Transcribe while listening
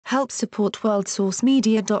Help support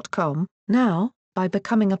worldsourcemedia.com, now, by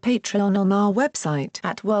becoming a Patreon on our website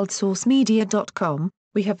at worldsourcemedia.com.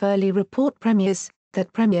 We have early report premieres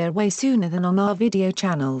that premiere way sooner than on our video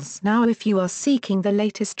channels. Now if you are seeking the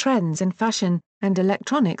latest trends in fashion, and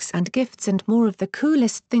electronics and gifts and more of the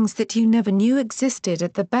coolest things that you never knew existed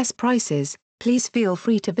at the best prices, please feel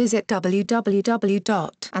free to visit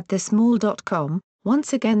www.atthismall.com.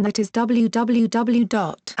 Once again, that is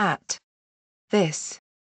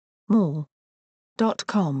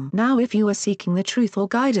www.atthis.mall.com. Now if you are seeking the truth or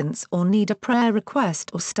guidance or need a prayer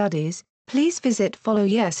request or studies, please visit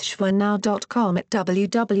followYeshua.now.com at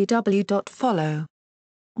www.followYeshua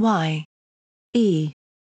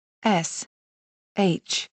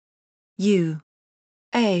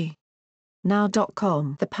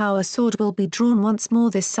now.com. The Power Sword will be drawn once more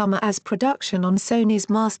this summer as production on Sony's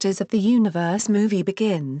Masters of the Universe movie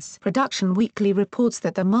begins. Production Weekly reports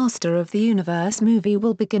that the Master of the Universe movie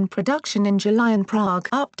will begin production in July in Prague.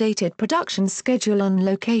 Updated production schedule on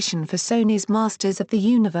location for Sony's Masters of the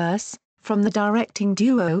Universe, from the directing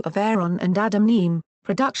duo of Aaron and Adam Neame.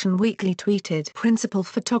 Production Weekly tweeted, "Principal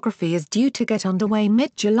photography is due to get underway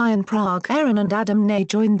mid-July in Prague." Aaron and Adam Neame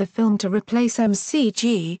joined the film to replace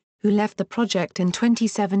MCG, who left the project in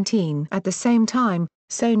 2017. At the same time,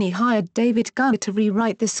 Sony hired David Goyer to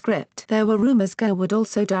rewrite the script. There were rumors Goyer would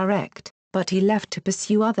also direct, but he left to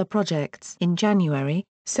pursue other projects. In January,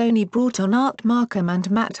 Sony brought on Art Markham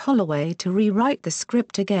and Matt Holloway to rewrite the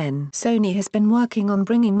script again. Sony has been working on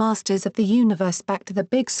bringing Masters of the Universe back to the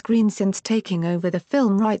big screen since taking over the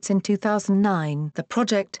film rights in 2009. The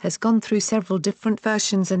project has gone through several different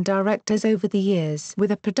versions and directors over the years.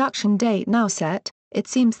 With a production date now set, it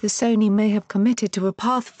seems the Sony may have committed to a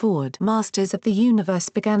path forward. Masters of the Universe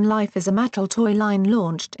began life as a Mattel toy line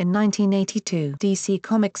launched in 1982. DC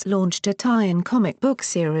Comics launched a tie-in comic book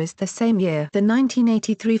series the same year. The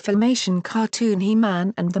 1983 Filmation cartoon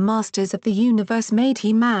He-Man and the Masters of the Universe made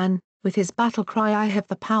He-Man, with his battle cry "I have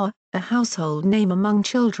the power," a household name among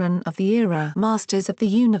children of the era. Masters of the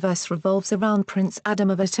Universe revolves around Prince Adam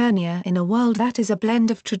of Eternia in a world that is a blend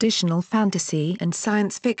of traditional fantasy and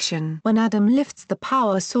science fiction. When Adam lifts the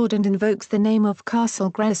Power Sword and invokes the name of Castle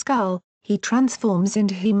Grayskull, he transforms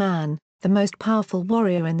into He-Man, the most powerful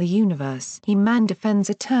warrior in the universe. He-Man defends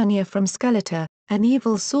Eternia from Skeletor, an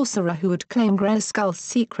evil sorcerer who would claim Grayskull's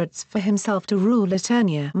secrets for himself to rule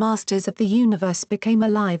Eternia. Masters of the Universe became a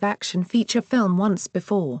live-action feature film once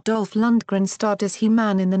before. Dolph Lundgren starred as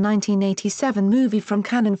He-Man in the 1987 movie from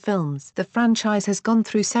Cannon Films. The franchise has gone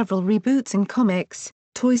through several reboots in comics,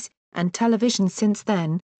 toys, and television since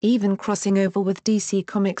then, even crossing over with DC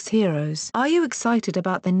Comics heroes. Are you excited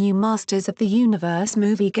about the new Masters of the Universe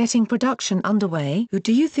movie getting production underway? Who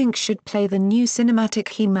do you think should play the new cinematic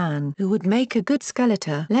He-Man? Who would make a good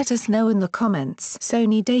Skeletor? Let us know in the comments.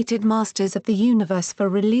 Sony dated Masters of the Universe for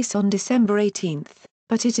release on December 18,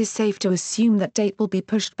 but it is safe to assume that date will be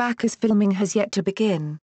pushed back as filming has yet to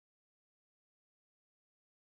begin.